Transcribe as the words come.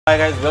Hi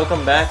guys,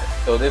 welcome back.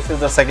 So this is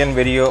the second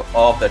video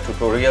of the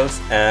tutorials,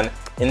 and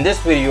in this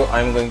video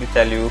I'm going to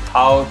tell you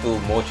how to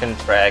motion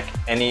track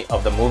any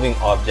of the moving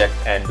object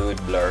and do it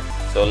blur.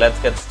 So let's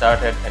get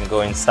started and go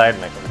inside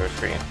my computer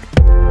screen.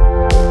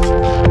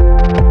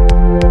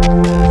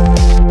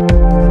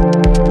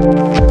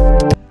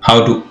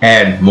 How to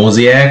add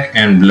mosaic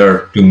and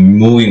blur to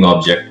moving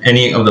object,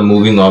 any of the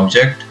moving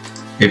object.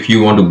 If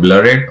you want to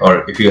blur it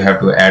or if you have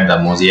to add the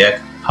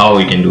mosaic, how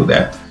we can do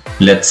that?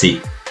 Let's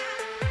see.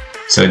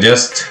 So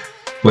just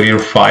put your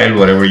file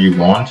whatever you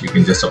want, you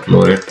can just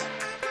upload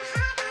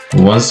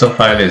it. Once the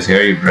file is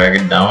here, you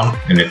drag it down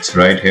and it's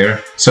right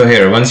here. So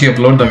here, once you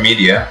upload the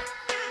media,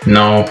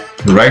 now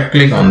right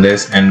click on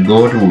this and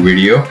go to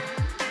video.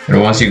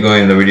 And once you go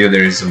in the video,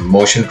 there is a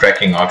motion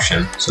tracking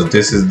option. So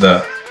this is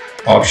the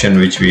option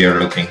which we are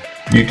looking.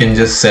 You can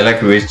just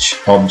select which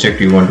object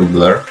you want to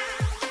blur.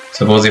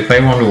 Suppose if I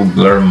want to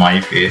blur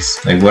my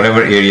face, like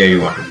whatever area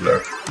you want to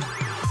blur,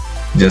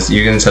 just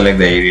you can select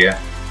the area,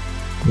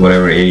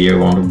 whatever area you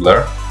want to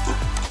blur.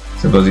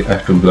 Suppose I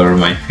have to blur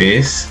my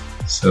face,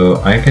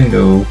 so I can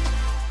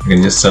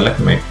just select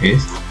my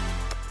face.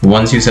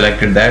 Once you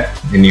selected that,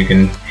 then you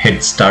can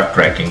hit start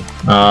tracking.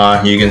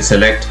 You can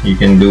select, you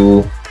can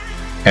do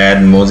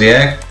add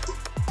mosaic,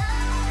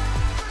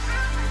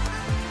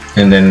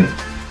 and then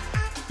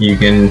you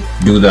can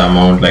do the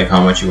amount, like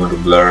how much you want to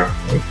blur.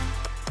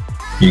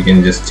 You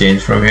can just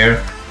change from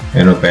here,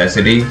 and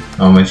opacity,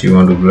 how much you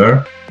want to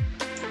blur,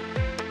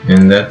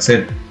 and that's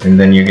it. And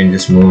then you can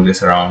just move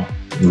this around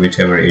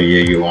whichever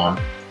area you want,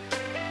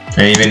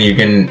 and even you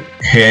can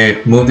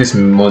move this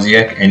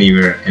mosaic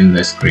anywhere in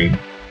the screen,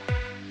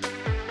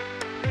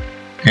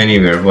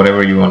 anywhere,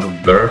 whatever you want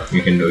to blur,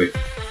 you can do it.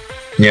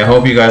 Yeah, I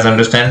hope you guys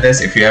understand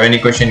this. If you have any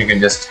question, you can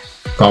just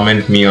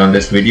comment me on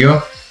this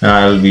video and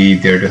I'll be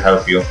there to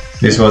help you.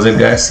 This was it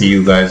guys, see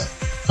you guys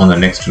on the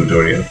next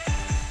tutorial.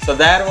 So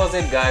that was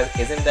it guys,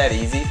 isn't that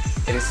easy?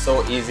 It is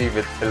so easy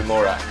with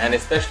Filmora, and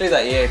especially the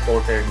AI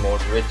portrait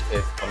mode, which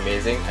is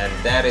amazing, and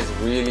that is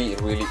really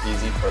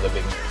easy for the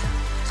beginners.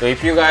 So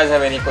if you guys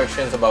have any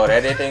questions about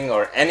editing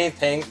or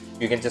anything,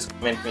 you can just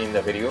comment me in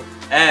the video.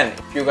 And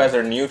if you guys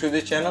are new to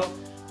this channel,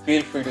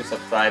 feel free to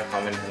subscribe,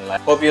 comment and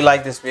like. Hope you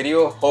like this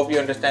video, hope you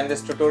understand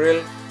this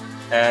tutorial,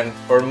 and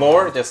for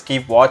more just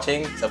keep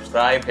watching,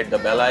 subscribe, hit the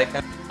bell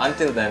icon.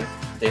 Until then,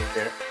 take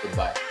care,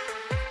 goodbye.